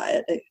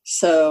anxiety.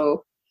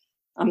 So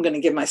I'm going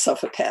to give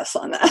myself a pass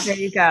on that. There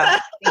you go. I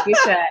think you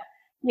should.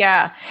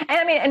 Yeah. And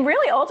I mean, and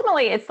really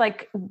ultimately it's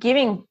like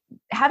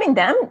having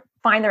them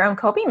find their own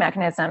coping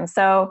mechanism.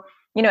 So,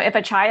 if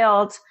a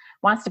child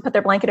wants to put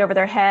their blanket over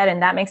their head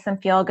and that makes them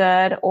feel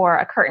good, or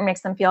a curtain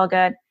makes them feel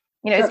good,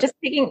 sure.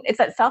 It's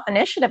that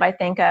self-initiative, I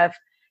think, of,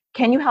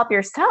 can you help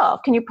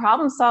yourself? Can you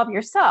problem solve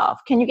yourself?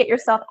 Can you get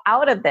yourself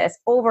out of this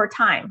over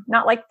time?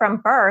 Not like from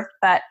birth,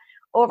 but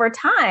over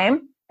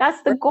time.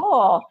 That's the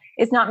goal,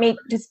 is not me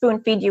to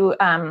spoon feed you,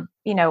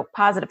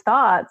 positive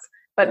thoughts,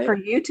 but right. for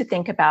you to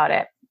think about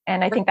it.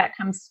 And I think that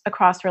comes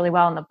across really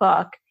well in the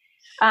book.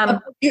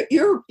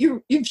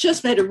 You've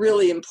just made a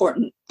really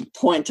important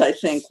point, I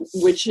think,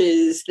 which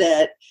is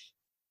that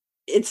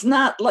it's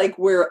not like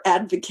we're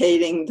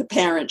advocating the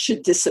parent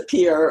should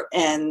disappear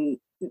and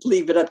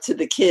leave it up to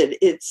the kid.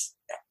 It's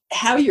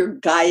how you're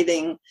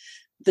guiding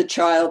the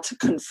child to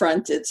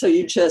confront it. So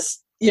you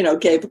just,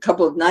 gave a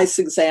couple of nice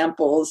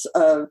examples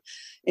of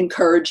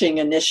encouraging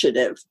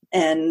initiative.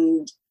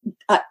 And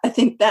I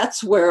think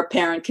that's where a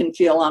parent can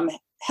feel I'm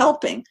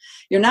helping.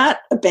 You're not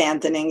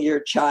abandoning your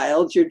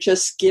child. You're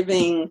just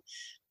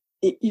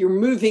you're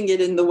moving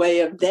it in the way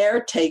of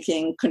their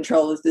taking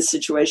control of the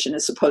situation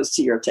as opposed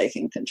to your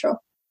taking control.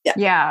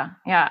 Yeah.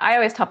 I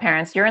always tell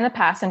parents, you're in the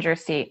passenger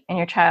seat and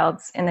your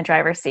child's in the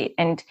driver's seat,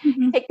 and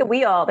take the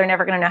wheel. They're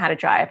never going to know how to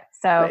drive.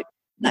 So right.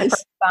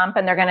 Nice. Bump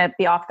and they're going to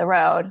be off the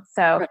road.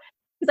 So,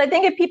 because I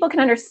think if people can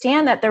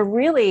understand that they're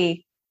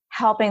really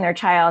helping their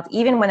child,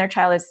 even when their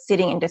child is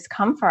sitting in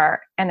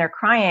discomfort and they're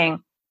crying,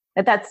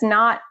 that's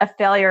not a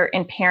failure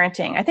in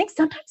parenting. I think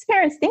sometimes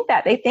parents think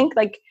that. They think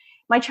like,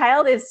 my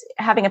child is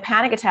having a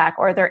panic attack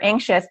or they're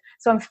anxious,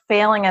 so I'm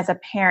failing as a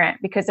parent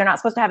because they're not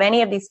supposed to have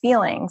any of these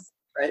feelings.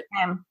 Right.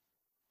 And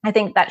I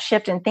think that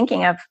shift in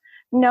thinking of,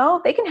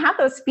 no, they can have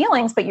those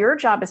feelings, but your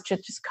job is to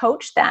just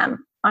coach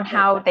them on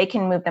how they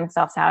can move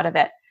themselves out of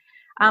it.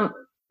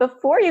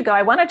 Before you go,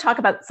 I want to talk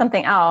about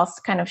something else,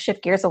 kind of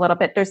shift gears a little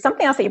bit. There's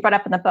something else that you brought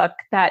up in the book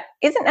that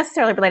isn't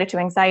necessarily related to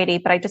anxiety,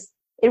 but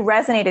it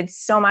resonated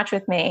so much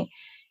with me,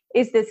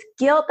 is this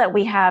guilt that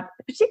we have,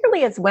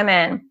 particularly as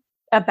women,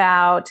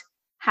 about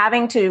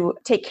having to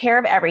take care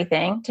of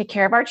everything, take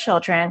care of our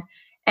children,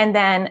 and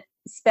then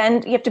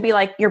you have to be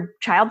like your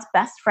child's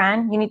best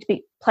friend. You need to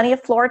be plenty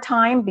of floor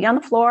time, be on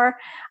the floor.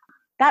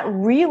 That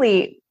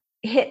really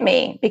hit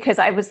me because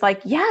I was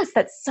like, yes,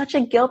 that's such a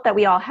guilt that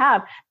we all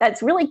have.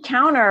 That's really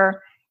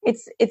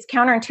it's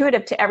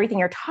counterintuitive to everything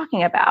you're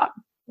talking about.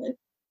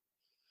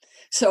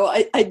 So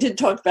I did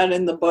talk about it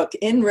in the book.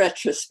 In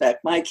retrospect,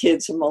 my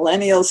kids are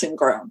millennials and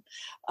grown.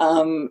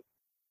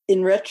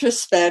 In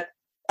retrospect,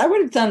 I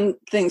would have done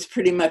things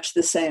pretty much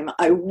the same.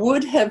 I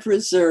would have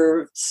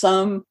reserved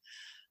some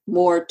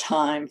more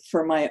time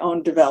for my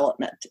own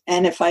development.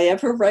 And if I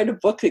ever write a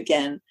book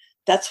again,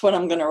 that's what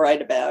I'm going to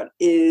write about,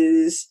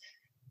 is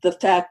the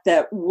fact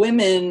that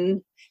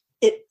women,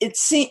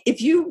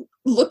 if you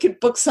look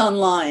at books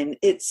online,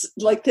 it's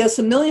like there's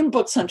a million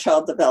books on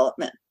child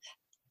development.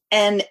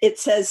 And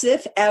it's as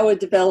if our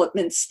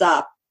development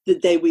stopped the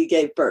day we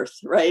gave birth,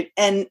 right?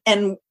 And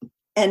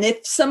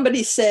if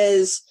somebody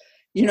says,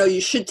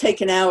 you should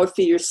take an hour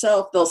for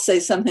yourself, they'll say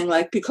something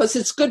like, because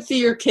it's good for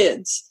your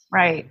kids.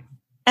 Right.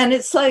 And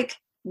it's like,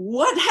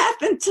 what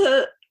happened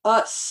to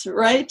us,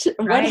 right?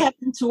 What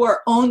happened to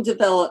our own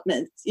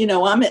development?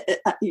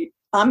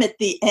 I'm at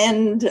the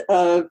end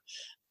of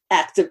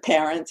active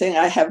parenting.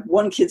 I have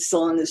one kid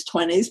still in his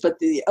 20s, but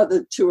the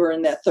other two are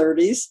in their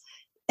 30s.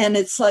 And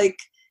it's like,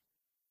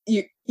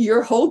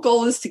 your whole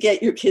goal is to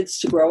get your kids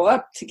to grow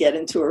up, to get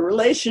into a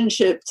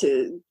relationship,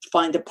 to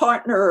find a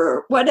partner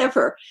or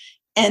whatever.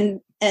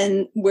 And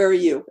where are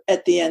you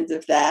at the end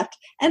of that?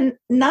 And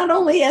not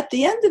only at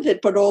the end of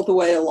it, but all the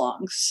way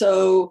along.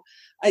 So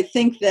I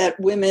think that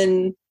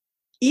women,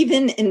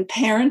 even in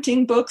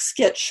parenting books,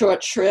 get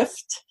short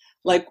shrift.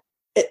 Like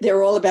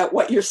they're all about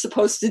what you're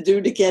supposed to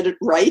do to get it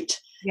right.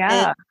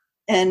 Yeah.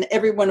 And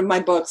every one of my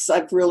books,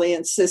 I've really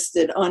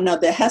insisted on, no,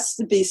 there has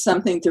to be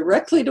something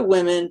directly to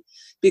women,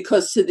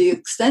 because to the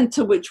extent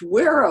to which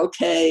we're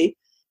okay,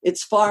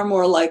 it's far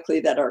more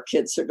likely that our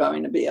kids are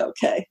going to be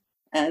okay.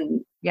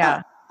 And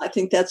I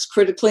think that's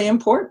critically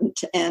important.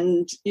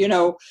 And,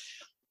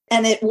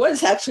 and it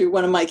was actually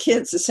one of my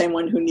kids, the same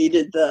one who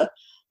needed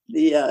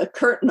the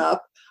curtain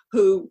up,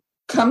 who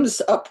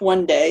comes up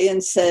one day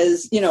and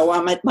says,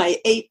 I'm at my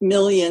 8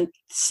 millionth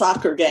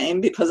soccer game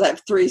because I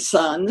have 3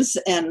 sons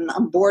and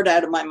I'm bored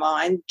out of my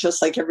mind,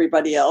 just like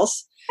everybody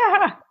else.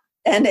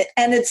 And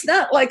it's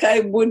not like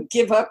I would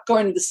give up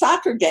going to the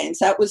soccer games.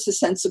 That was a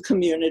sense of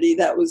community.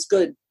 That was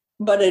good.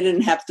 But I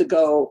didn't have to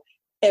go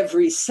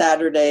every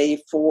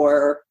Saturday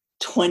for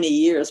 20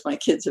 years. My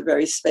kids are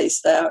very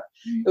spaced out.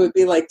 It would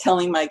be like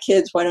telling my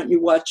kids, why don't you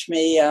watch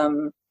me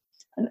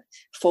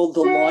fold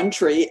the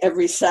laundry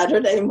every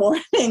Saturday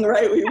morning,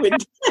 right? We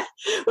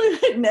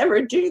would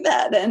never do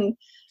that. And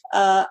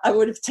I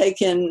would have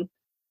taken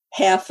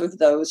half of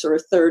those or a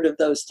third of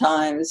those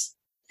times,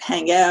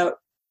 hang out,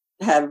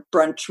 have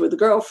brunch with a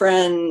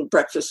girlfriend,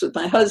 breakfast with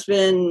my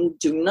husband,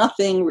 do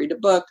nothing, read a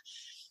book.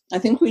 I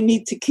think we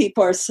need to keep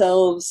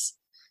ourselves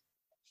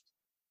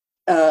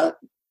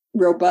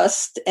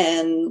robust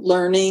and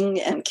learning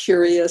and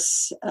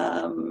curious.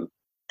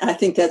 I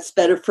think that's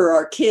better for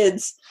our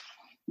kids.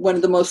 One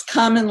of the most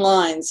common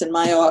lines in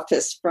my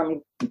office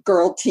from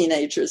girl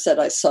teenagers that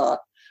I saw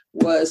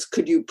was,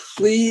 could you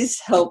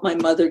please help my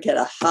mother get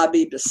a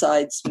hobby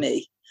besides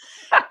me?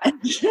 I've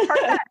heard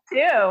that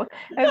too.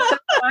 It's so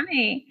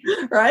funny.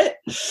 Right?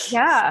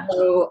 Yeah.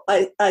 So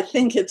I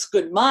think it's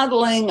good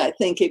modeling. I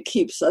think it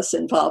keeps us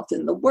involved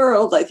in the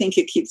world. I think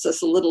it keeps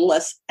us a little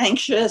less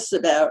anxious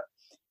about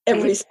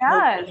every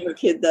single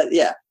kid does.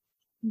 Yeah.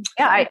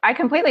 Yeah, I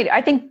completely,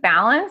 I think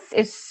balance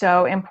is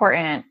so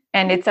important,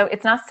 and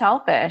it's not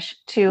selfish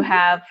to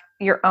have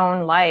your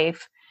own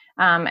life,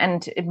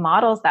 and it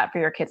models that for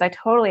your kids. I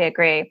totally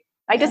agree.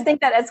 I just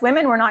think that as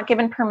women, we're not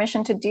given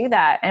permission to do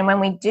that. And when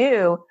we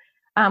do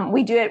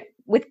it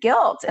with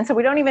guilt. And so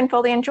we don't even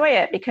fully enjoy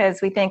it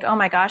because we think, oh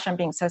my gosh, I'm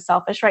being so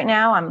selfish right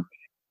now.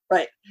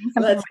 Right.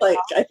 That's like,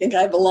 I think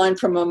I have a line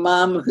from a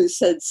mom who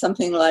said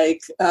something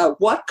like,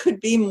 what could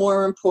be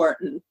more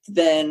important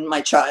than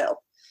my child?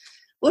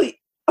 Well,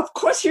 of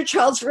course your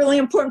child's really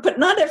important, but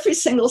not every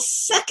single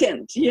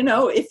second.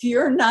 If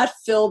you're not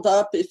filled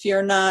up, if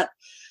you're not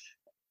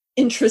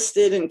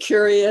interested and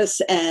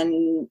curious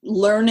and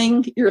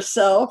learning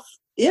yourself,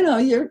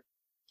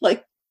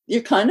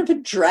 you're kind of a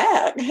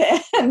drag.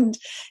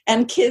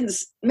 And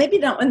kids, maybe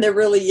not when they're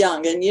really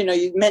young. And,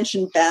 you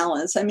mentioned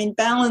balance. I mean,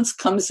 balance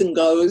comes and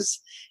goes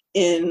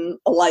in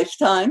a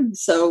lifetime.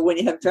 So when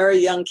you have very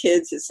young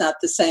kids, it's not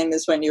the same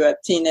as when you have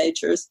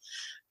teenagers.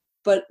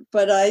 But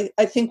I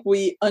think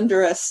we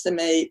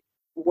underestimate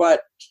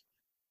what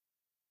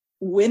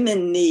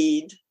women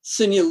need.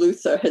 Sunya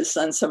Luther has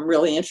done some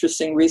really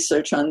interesting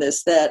research on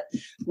this, that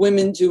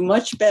women do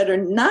much better,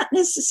 not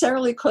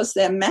necessarily because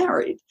they're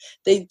married.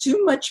 They do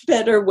much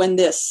better when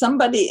there's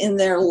somebody in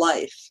their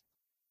life,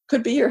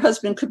 could be your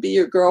husband, could be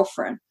your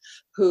girlfriend,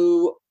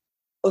 who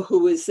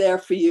is there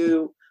for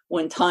you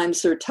when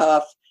times are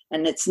tough,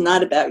 and it's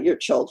not about your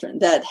children.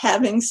 That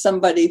having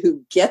somebody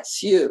who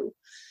gets you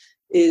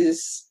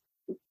is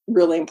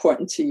really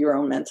important to your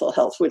own mental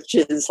health, which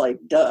is like,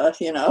 duh,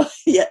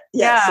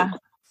 Yeah.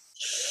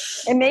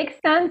 It makes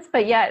sense,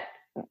 but yet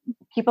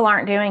people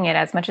aren't doing it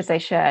as much as they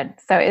should.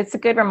 So it's a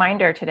good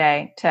reminder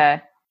today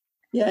to.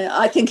 Yeah,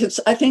 I think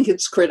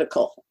it's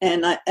critical,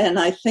 and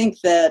I think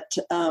that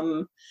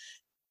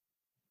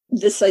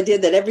this idea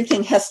that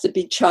everything has to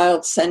be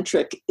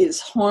child-centric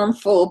is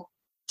harmful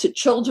to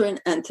children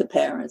and to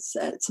parents.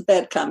 It's a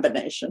bad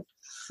combination.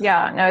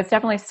 Yeah, no, it's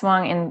definitely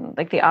swung in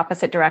like the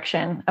opposite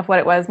direction of what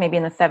it was maybe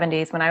in the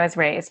 70s when I was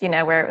raised,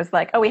 where it was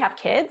like, oh, we have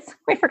kids?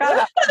 We forgot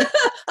about them.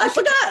 I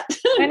forgot.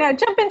 I know,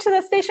 jump into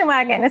the station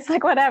wagon. It's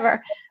like,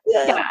 whatever.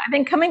 Yeah, I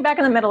think coming back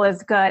in the middle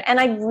is good. And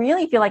I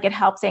really feel like it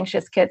helps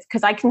anxious kids,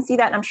 because I can see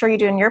that, and I'm sure you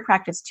do in your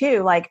practice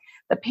too, like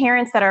the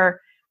parents that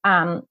are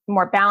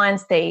more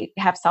balanced, they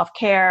have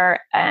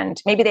self-care,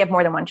 and maybe they have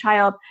more than one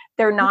child.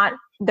 Their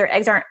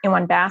eggs aren't in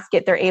one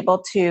basket. They're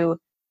able to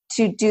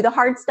do the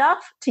hard stuff,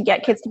 to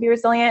get kids to be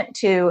resilient,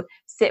 to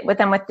sit with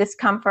them with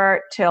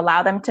discomfort, to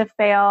allow them to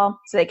fail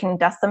so they can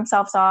dust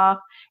themselves off.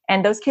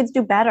 And those kids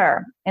do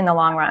better in the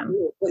long run.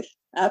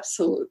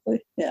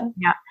 Absolutely. Yeah.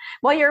 Yeah.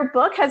 Well, your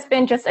book has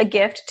been just a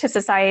gift to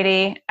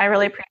society. I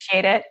really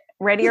appreciate it.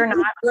 Ready or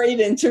Not. Great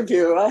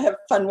interview. I have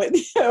fun with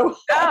you.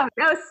 Oh,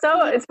 no.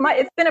 So it's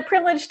been a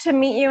privilege to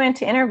meet you and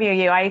to interview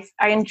you. I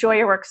enjoy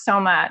your work so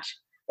much.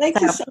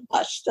 Thank you so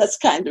much. That's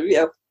kind of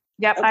you.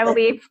 Yep,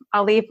 okay.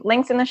 I'll leave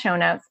links in the show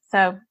notes.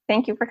 So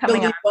thank you for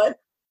coming on. What?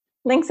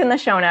 Links in the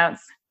show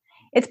notes.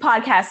 It's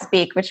podcast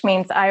speak, which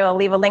means I will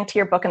leave a link to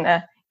your book in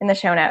the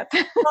show notes.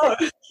 Oh,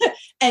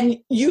 and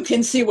you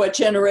can see what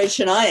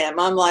generation I am.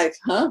 I'm like,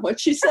 huh? What'd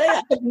she say? I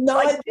have no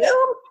idea.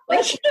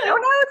 Like, show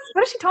notes?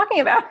 What is she talking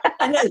about?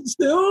 And then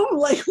Zoom?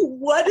 Like,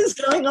 what is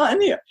going on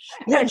here?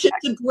 Which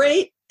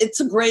it's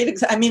a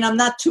great I mean, I'm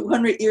not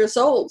 200 years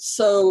old,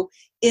 so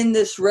in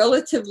this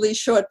relatively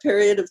short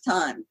period of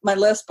time, my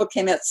last book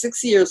came out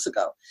 6 years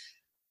ago.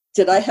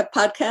 Did I have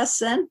podcasts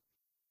then?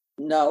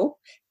 No.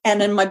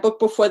 And in my book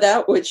before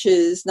that, which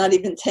is not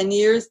even 10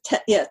 years,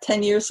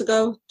 10 years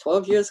ago,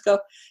 12 years ago,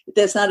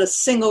 there's not a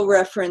single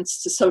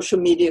reference to social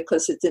media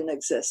because it didn't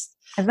exist.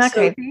 Isn't that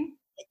crazy?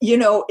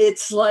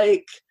 It's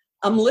like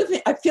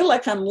I feel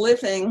like I'm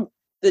living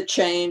the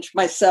change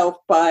myself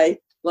by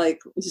like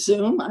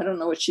Zoom. I don't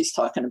know what she's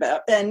talking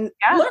about. And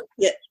learn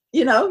it.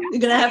 You're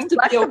going to have to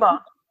be open.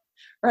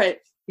 Right.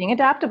 Being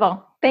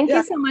adaptable. Thank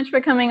you so much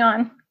for coming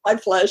on. My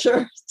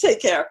pleasure.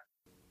 Take care.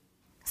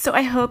 So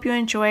I hope you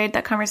enjoyed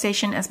that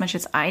conversation as much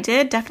as I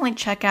did. Definitely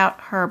check out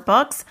her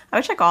books. I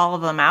would check all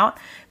of them out,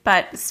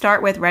 but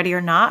start with Ready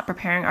or Not,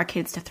 Preparing Our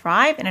Kids to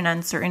Thrive in an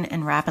Uncertain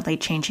and Rapidly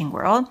Changing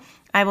World.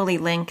 I will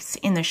leave links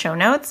in the show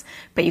notes,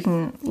 but you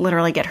can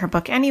literally get her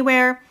book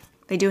anywhere.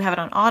 They do have it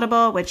on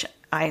Audible, which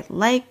I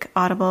like.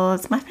 Audible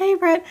is my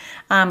favorite,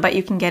 but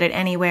you can get it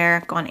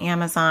anywhere. Go on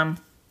Amazon,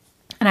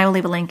 and I will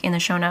leave a link in the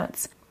show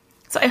notes.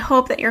 So I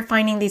hope that you're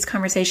finding these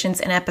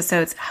conversations and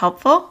episodes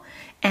helpful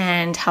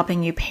and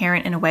helping you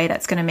parent in a way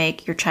that's going to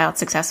make your child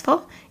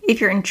successful. If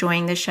you're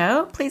enjoying the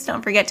show, please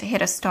don't forget to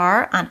hit a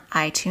star on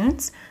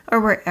iTunes or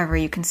wherever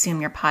you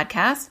consume your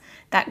podcast.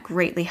 That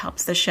greatly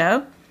helps the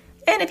show.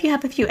 And if you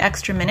have a few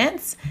extra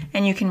minutes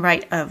and you can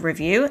write a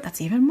review, that's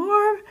even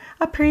more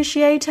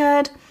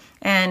appreciated.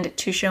 And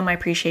to show my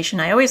appreciation,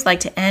 I always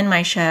like to end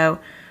my show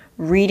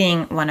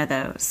reading one of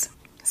those.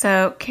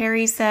 So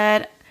Carrie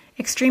said,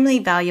 extremely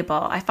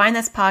valuable. I find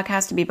this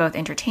podcast to be both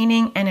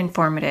entertaining and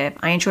informative.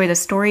 I enjoy the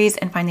stories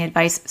and find the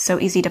advice so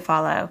easy to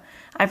follow.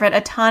 I've read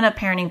a ton of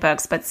parenting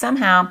books, but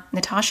somehow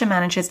Natasha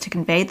manages to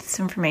convey this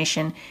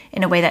information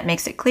in a way that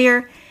makes it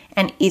clear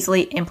and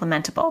easily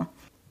implementable.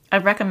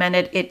 I've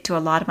recommended it to a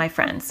lot of my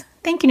friends.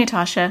 Thank you,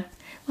 Natasha.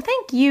 Well,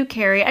 thank you,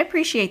 Carrie. I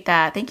appreciate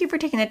that. Thank you for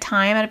taking the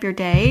time out of your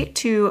day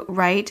to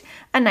write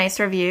a nice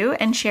review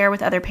and share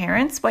with other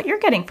parents what you're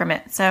getting from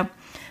it. So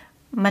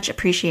much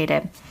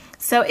appreciated.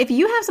 So if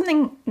you have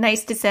something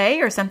nice to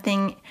say or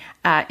something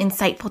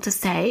insightful to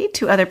say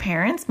to other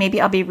parents,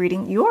 maybe I'll be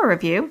reading your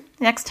review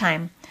next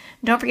time.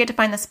 Don't forget to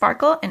find the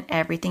sparkle in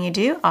everything you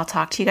do. I'll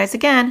talk to you guys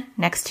again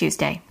next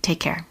Tuesday. Take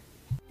care.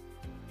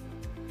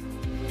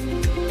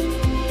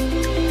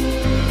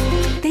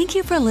 Thank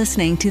you for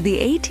listening to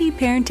the AT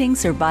Parenting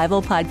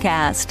Survival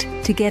Podcast.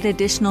 To get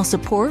additional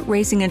support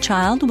raising a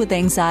child with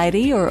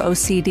anxiety or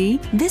OCD,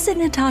 visit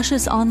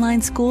Natasha's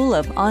online school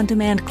of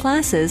on-demand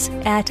classes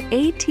at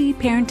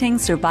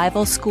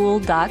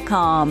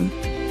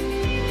atparentingsurvivalschool.com.